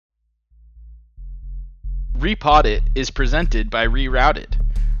Repot It is presented by Rerouted.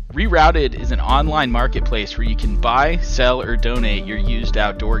 Rerouted is an online marketplace where you can buy, sell, or donate your used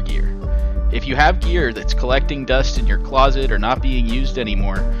outdoor gear. If you have gear that's collecting dust in your closet or not being used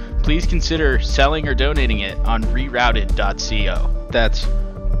anymore, please consider selling or donating it on rerouted.co. That's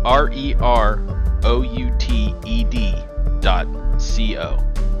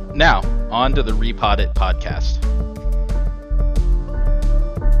rerouted.co. Now, on to the Repot It podcast.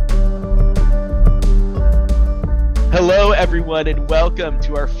 Hello, everyone, and welcome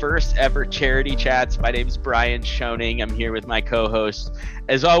to our first ever Charity Chats. My name is Brian Schoening. I'm here with my co-host,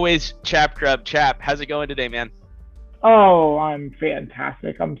 as always, Chap Grub. Chap, how's it going today, man? Oh, I'm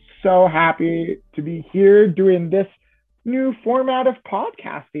fantastic. I'm so happy to be here doing this new format of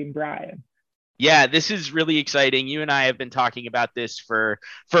podcasting, Brian. Yeah, this is really exciting. You and I have been talking about this for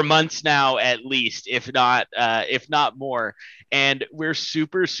months now, at least, if not more. And we're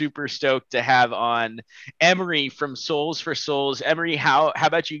super stoked to have on Emery from Souls for Souls. Emery, how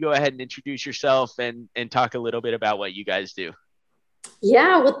about you go ahead and introduce yourself and talk a little bit about what you guys do?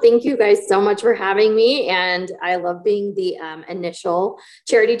 Yeah, well, thank you guys so much for having me. And I love being the initial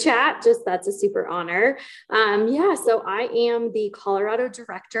charity chat. That's a super honor. So I am the Colorado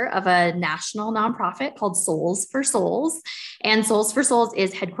director of a national nonprofit called Souls for Souls. And Souls for Souls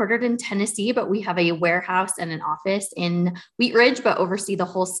is headquartered in Tennessee, but we have a warehouse and an office in Wheat Ridge, but oversee the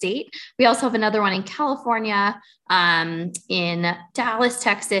whole state. We also have another one in California, in Dallas,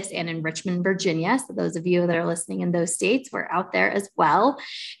 Texas, and in Richmond, Virginia. So those of you that are listening in those states, we're out there as well.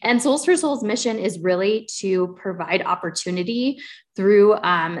 And Souls for Souls mission is really to provide opportunity through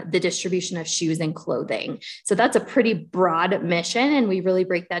the distribution of shoes and clothing. So that's a pretty broad mission, and we really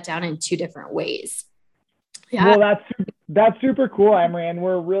break that down in two different ways. Yeah. Well, that's super cool, Emery, and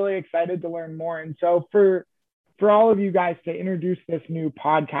we're really excited to learn more. And so for all of you guys to introduce this new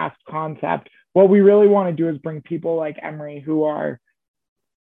podcast concept, what we really want to do is bring people like Emery who are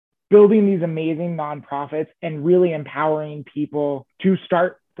building these amazing nonprofits and really empowering people to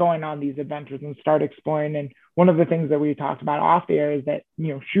start going on these adventures and start exploring. And one of the things that we talked about off the air is that,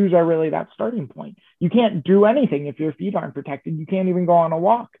 shoes are really that starting point. You can't do anything if your feet aren't protected. You can't even go on a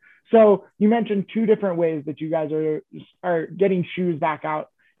walk. So you mentioned two different ways that you guys are getting shoes back out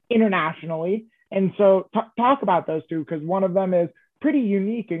internationally. And so talk about those two, because one of them is pretty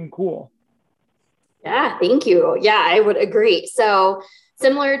unique and cool. Yeah, thank you. Yeah, I would agree. So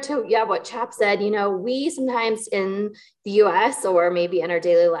similar to what Chap said, we sometimes in the US or maybe in our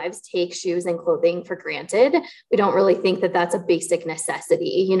daily lives take shoes and clothing for granted. We don't really think that that's a basic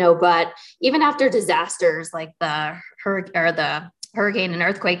necessity, but even after disasters like the hurricane and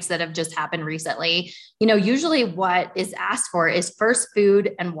earthquakes that have just happened recently, usually what is asked for is first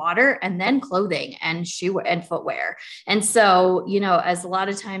food and water, and then clothing and shoe and footwear. And so, as a lot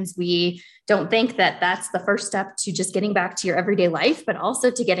of times we don't think that that's the first step to just getting back to your everyday life, but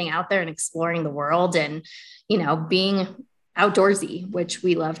also to getting out there and exploring the world and, being outdoorsy, which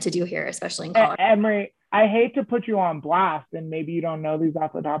we love to do here, especially in Colorado. Emery, I hate to put you on blast, and maybe you don't know these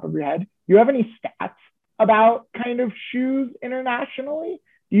off the top of your head. Do you have any stats about kind of shoes internationally?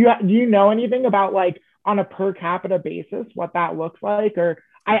 Do you know anything about, like, on a per capita basis what that looks like? Or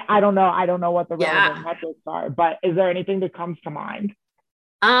I don't know what the relevant metrics are, but is there anything that comes to mind?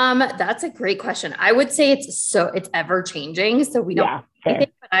 That's a great question. I would say it's ever changing, so we don't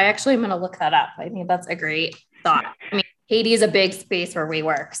but I actually am going to look that up. I think that's a great thought. I mean, Haiti is a big space where we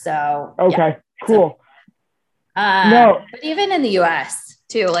work, so okay, cool. But even in the US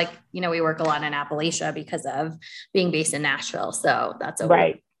too, like, we work a lot in Appalachia because of being based in Nashville. So that's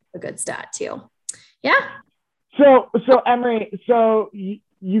a good stat too. Yeah. So Emery,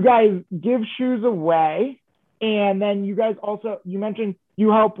 you guys give shoes away, and then you guys also, you mentioned you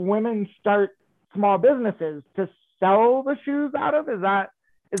help women start small businesses to sell the shoes out of. Is that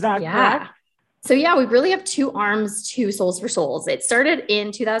correct? So we really have two arms to Souls for Souls. It started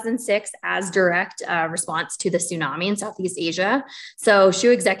in 2006 as direct response to the tsunami in Southeast Asia. So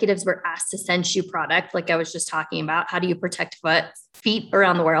shoe executives were asked to send shoe product, like I was just talking about. How do you protect feet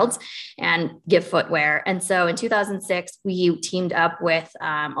around the world and give footwear? And so in 2006, we teamed up with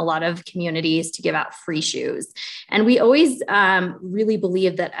a lot of communities to give out free shoes. And we always really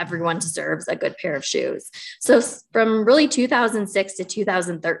believe that everyone deserves a good pair of shoes. So from really 2006 to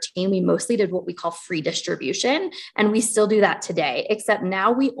 2013, we mostly did what we we call free distribution. And we still do that today, except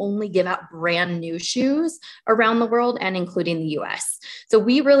now we only give out brand new shoes around the world and including the US. So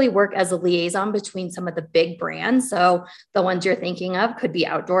we really work as a liaison between some of the big brands. So the ones you're thinking of could be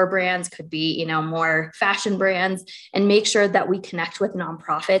outdoor brands, could be, more fashion brands, and make sure that we connect with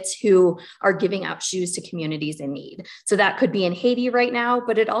nonprofits who are giving out shoes to communities in need. So that could be in Haiti right now,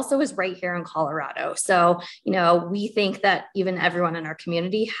 but it also is right here in Colorado. So, we think that even everyone in our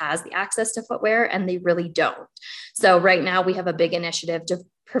community has the access to footwear, and they really don't. So right now we have a big initiative to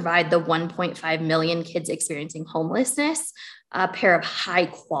provide the 1.5 million kids experiencing homelessness a pair of high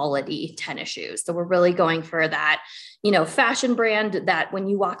quality tennis shoes. So we're really going for that, fashion brand that when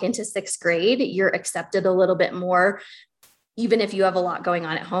you walk into 6th grade, you're accepted a little bit more, even if you have a lot going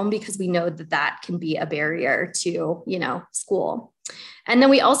on at home, because we know that that can be a barrier to, school. And then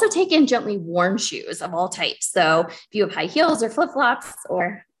we also take in gently worn shoes of all types. So if you have high heels or flip-flops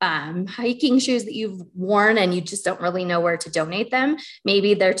or hiking shoes that you've worn and you just don't really know where to donate them,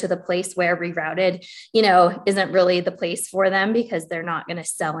 maybe they're to the place where Rerouted, isn't really the place for them because they're not going to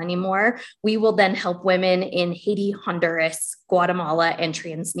sell anymore. We will then help women in Haiti, Honduras, Guatemala, and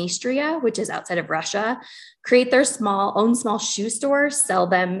Transnistria, which is outside of Russia, create their own small shoe stores, sell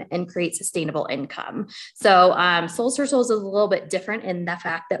them, and create sustainable income. So Soles for Souls is a little bit different in the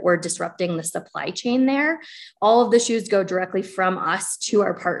fact that we're disrupting the supply chain there. All of the shoes go directly from us to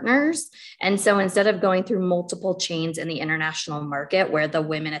our partners. And so instead of going through multiple chains in the international market where the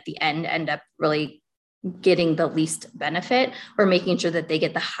women at the end up really getting the least benefit, we're making sure that they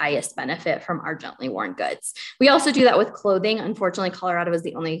get the highest benefit from our gently worn goods. We also do that with clothing. Unfortunately, Colorado is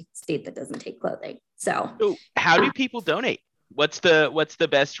the only state that doesn't take clothing. So how do people donate? What's the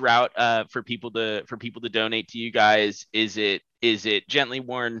best route for people to donate to you guys? Is it gently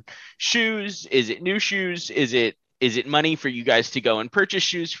worn shoes? Is it new shoes? Is it money for you guys to go and purchase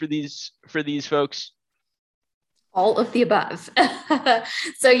shoes for these folks? All of the above.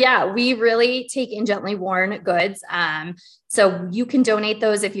 So yeah, we really take in gently worn goods. So you can donate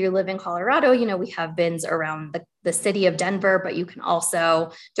those if you live in Colorado. We have bins around the city of Denver, but you can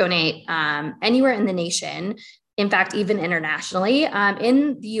also donate anywhere in the nation. In fact, even internationally,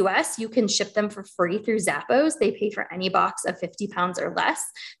 in the US, you can ship them for free through Zappos. They pay for any box of 50 pounds or less.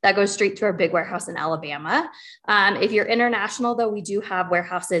 That goes straight to our big warehouse in Alabama. If you're international, though, we do have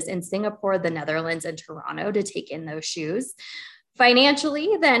warehouses in Singapore, the Netherlands, and Toronto to take in those shoes.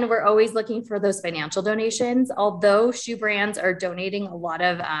 Financially, then we're always looking for those financial donations. Although shoe brands are donating a lot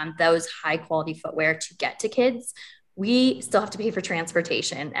of those high quality footwear to get to kids, we still have to pay for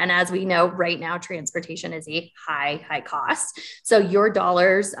transportation. And as we know right now, transportation is a high cost. So your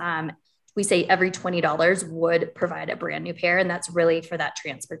dollars, we say every $20 would provide a brand new pair. And that's really for that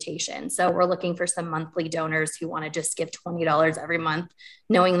transportation. So we're looking for some monthly donors who want to just give $20 every month,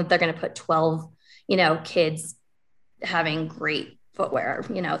 knowing that they're going to put 12, kids having great footwear,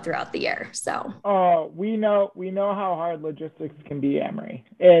 throughout the year. So, we know how hard logistics can be, Emery.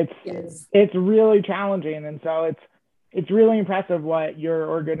 It's really challenging. And so it's really impressive what your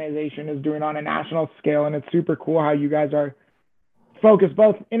organization is doing on a national scale. And it's super cool how you guys are focused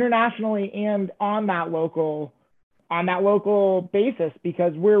both internationally and on that local basis,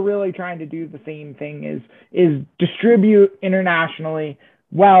 because we're really trying to do the same thing is distribute internationally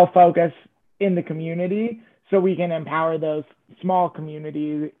while focus in the community so we can empower those small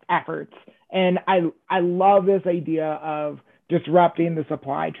community efforts. And I love this idea of disrupting the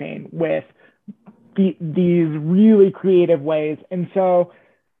supply chain with these really creative ways. And so,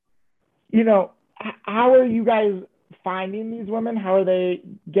 how are you guys finding these women? How are they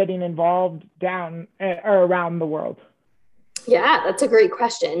getting involved down or around the world? Yeah, that's a great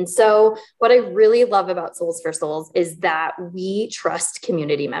question. So what I really love about Soles for Souls is that we trust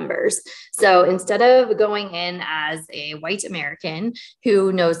community members. So instead of going in as a white American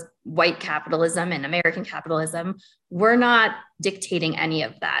who knows white capitalism and American capitalism, we're not dictating any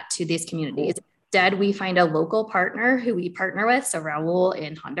of that to these communities. Instead, we find a local partner who we partner with. So Raul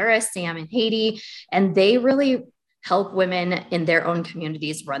in Honduras, Sam in Haiti, and they really help women in their own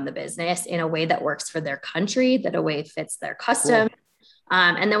communities run the business in a way that works for their country, that a way fits their custom. Cool.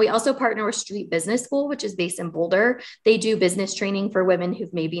 And then we also partner with Street Business School, which is based in Boulder. They do business training for women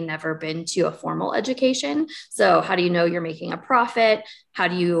who've maybe never been to a formal education. So how do you know you're making a profit? How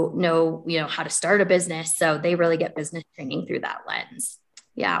do you know, how to start a business? So they really get business training through that lens.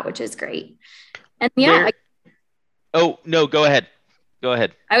 Yeah, which is great. And yeah. Oh, no, go ahead. Go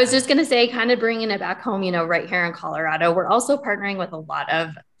ahead. I was just going to say, kind of bringing it back home, right here in Colorado, we're also partnering with a lot of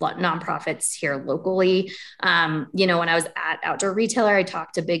nonprofits here locally. You know, when I was at Outdoor Retailer, I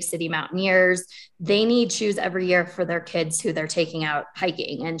talked to Big City Mountaineers. They need shoes every year for their kids who they're taking out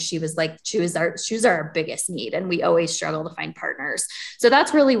hiking. And she was like, shoes are our biggest need. And we always struggle to find partners. So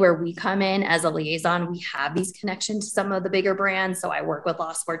that's really where we come in as a liaison. We have these connections to some of the bigger brands. So I work with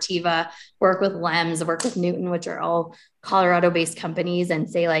La Sportiva, work with Lems, work with Newton, which are all Colorado-based companies, and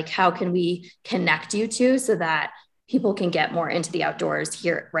say like, how can we connect you to so that people can get more into the outdoors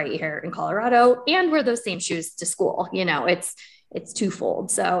right here in Colorado and wear those same shoes to school. You know, it's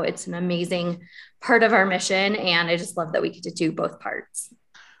twofold. So it's an amazing part of our mission. And I just love that we get to do both parts.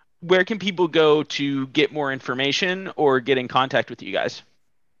 Where can people go to get more information or get in contact with you guys?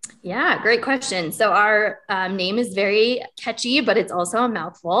 Yeah, great question. So our name is very catchy, but it's also a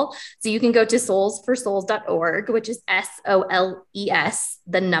mouthful. So you can go to soulsforsouls.org, which is SOLES,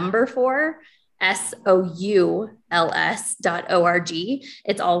 the number 4, SOULS.org.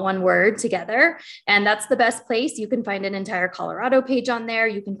 It's all one word together. And that's the best place. You can find an entire Colorado page on there.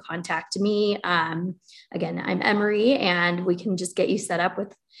 You can contact me. Again, I'm Emery, and we can just get you set up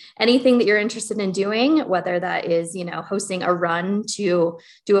with anything that you're interested in doing, whether that is, you know, hosting a run to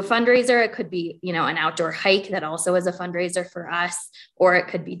do a fundraiser. It could be, you know, an outdoor hike that also is a fundraiser for us, or it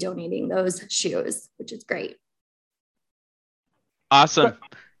could be donating those shoes, which is great. Awesome.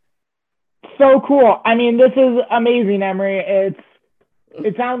 So cool. I mean, this is amazing, Emery.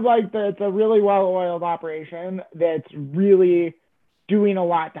 It sounds like it's a really well-oiled operation that's really doing a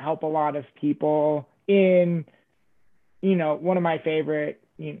lot to help a lot of people in, you know, one of my favorite,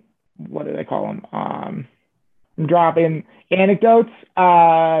 you know, what do they call them? I'm dropping anecdotes.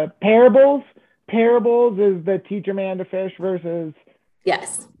 Parables. Parables is the teach a man to fish versus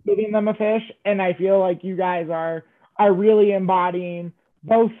giving them a fish. And I feel like you guys are really embodying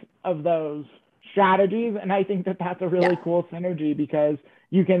both of those strategies. And I think that that's a really cool synergy, because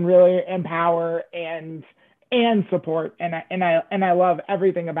you can really empower and support. And I love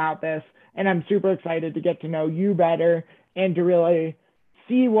everything about this. And I'm super excited to get to know you better and to really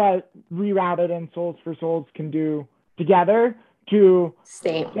see what Rerouted and Souls for Souls can do together to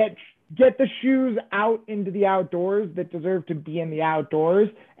get the shoes out into the outdoors that deserve to be in the outdoors,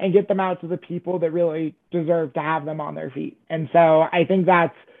 and get them out to the people that really deserve to have them on their feet. And so I think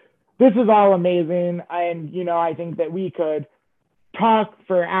this is all amazing. And, you know, I think that we could talk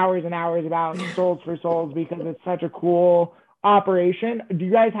for hours and hours about Souls for Souls, because it's such a cool operation. Do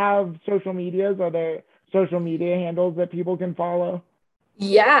you guys have social medias? Are there social media handles that people can follow?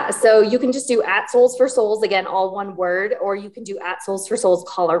 Yeah, so you can just do @Souls4Souls, again, all one word, or you can do @Souls4Souls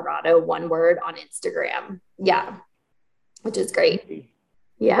Colorado, one word, on Instagram. Yeah, which is great.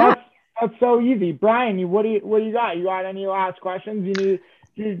 Yeah, that's so easy. Brian, what do you got? You got any last questions?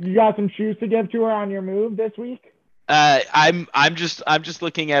 You got some shoes to give to her on your move this week? I'm just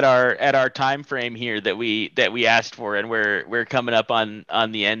looking at our time frame here that we asked for, and we're coming up on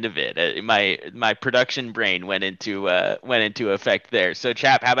the end of it. My production brain went into effect there. So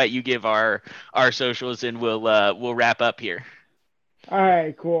Chap, how about you give our socials, and we'll wrap up here. All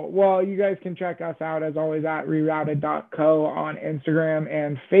right, cool. Well, you guys can check us out as always at rerouted.co on Instagram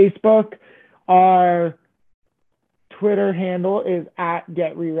and Facebook. Our Twitter handle is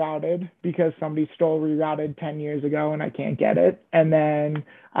 @GetRerouted, because somebody stole Rerouted 10 years ago and I can't get it. And then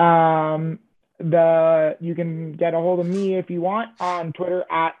you can get a hold of me if you want on Twitter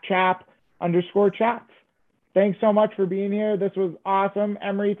 @chap_chats. Thanks so much for being here. This was awesome.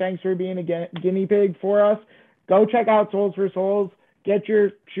 Emery, thanks for being a guinea pig for us. Go check out Souls for Souls. Get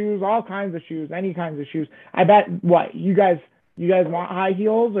your shoes, all kinds of shoes, any kinds of shoes. I bet you guys want high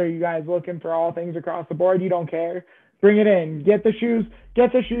heels, or are you guys looking for all things across the board? You don't care. Bring it in. Get the shoes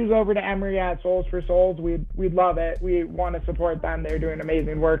over to Emery at Souls for Souls. We'd love it. We want to support them. They're doing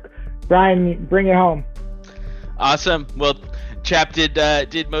amazing work. Brian, bring it home. Awesome. Well, Chap did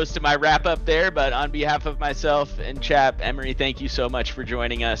most of my wrap up there, but on behalf of myself and Chap, Emery, thank you so much for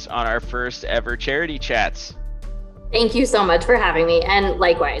joining us on our first ever charity chats. Thank you so much for having me. And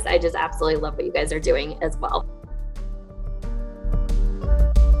likewise, I just absolutely love what you guys are doing as well.